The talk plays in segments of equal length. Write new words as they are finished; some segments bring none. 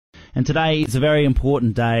And today is a very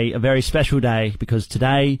important day, a very special day, because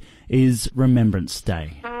today is Remembrance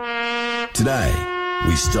Day. Today,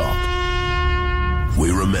 we stop. We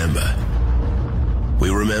remember. We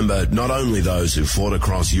remember not only those who fought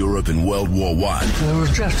across Europe in World War I. There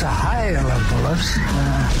was just a hail of bullets.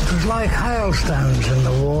 It was like hailstones in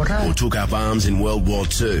the water. Or took up arms in World War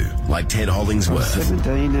II, like Ted Hollingsworth. I was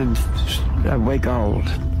 17 and a week old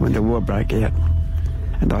when the war broke out.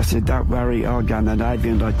 And I said, don't worry, I'll go in the Navy.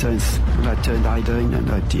 And I turned 18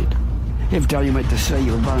 and I did. Every time you went to sea,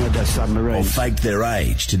 you were one of the submarines. Or faked their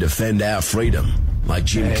age to defend our freedom, like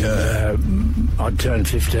Jim Kerr. I turned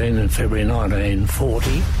 15 in February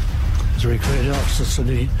 1940. As a recruiting officer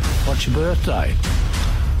said, what's your birthday?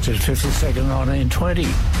 I said 52nd 1920. I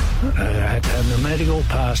had to have the medical,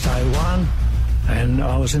 passed A1, and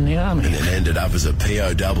I was in the army. And then ended up as a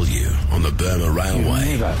POW on the Burma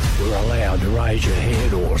Railway. You never were allowed to raise your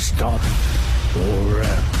head or stop for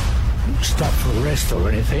rest or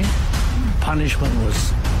anything. Punishment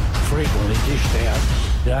was frequently dished out.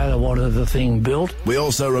 You know, wanted the thing built. We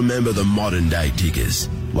also remember the modern-day diggers,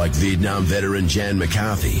 like Vietnam veteran Jan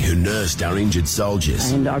McCarthy, who nursed our injured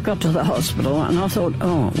soldiers. And I got to the hospital and I thought,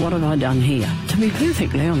 oh, what have I done here? To be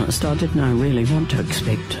perfectly honest, I didn't know really what to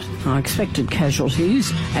expect. I expected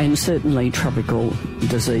casualties and certainly tropical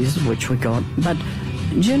disease, which we got. But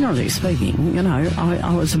generally speaking, you know,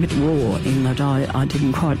 I was a bit raw in that I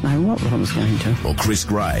didn't quite know what I was going to. Or Chris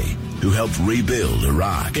Gray, who helped rebuild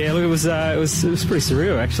Iraq. Yeah, look, it was pretty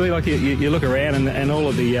surreal actually. Like you look around and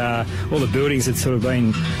all the buildings had sort of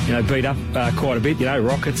been beat up quite a bit. You know,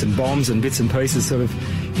 rockets and bombs and bits and pieces sort of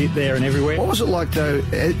hit there and everywhere. What was it like though?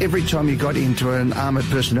 Every time you got into an armoured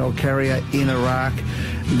personnel carrier in Iraq,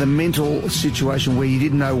 the mental situation where you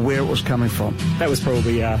didn't know where it was coming from. That was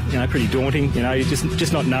probably pretty daunting. You know, you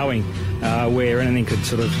just not knowing where anything could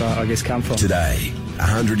sort of I guess come from. Today,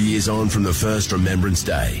 100 years on from the first Remembrance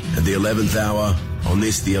Day, at the 11th hour, on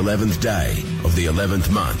this the 11th day of the 11th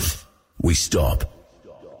month, we stop.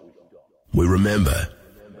 We remember.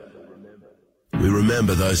 We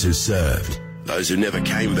remember those who served, those who never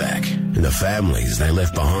came back, and the families they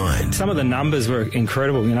left behind. Some of the numbers were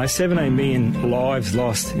incredible. 17 million lives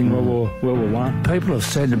lost in World War I. People have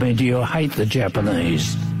said to me, do you hate the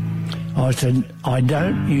Japanese? I said, I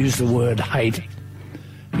don't use the word hate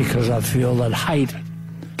because I feel that hate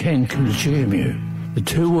can consume you. The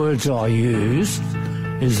two words I use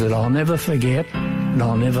is that I'll never forget and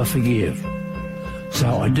I'll never forgive.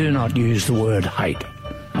 So I do not use the word hate.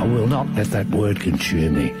 I will not let that word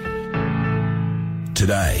consume me.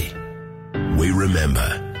 Today, we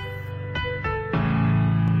remember.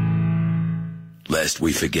 Lest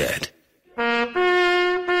we forget.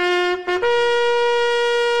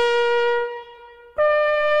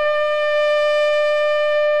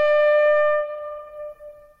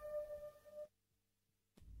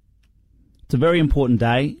 It's a very important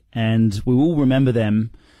day, and we will remember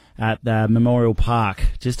them at the Memorial Park.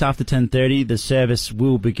 Just after 10:30, the service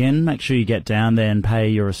will begin. Make sure you get down there and pay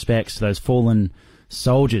your respects to those fallen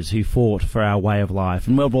soldiers who fought for our way of life.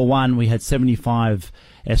 In World War I, we had 75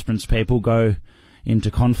 Esperance people go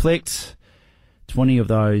into conflict. 20 of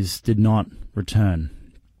those did not return.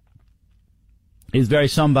 It is very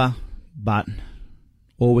sombre, but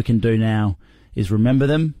all we can do now is remember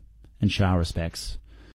them and show our respects.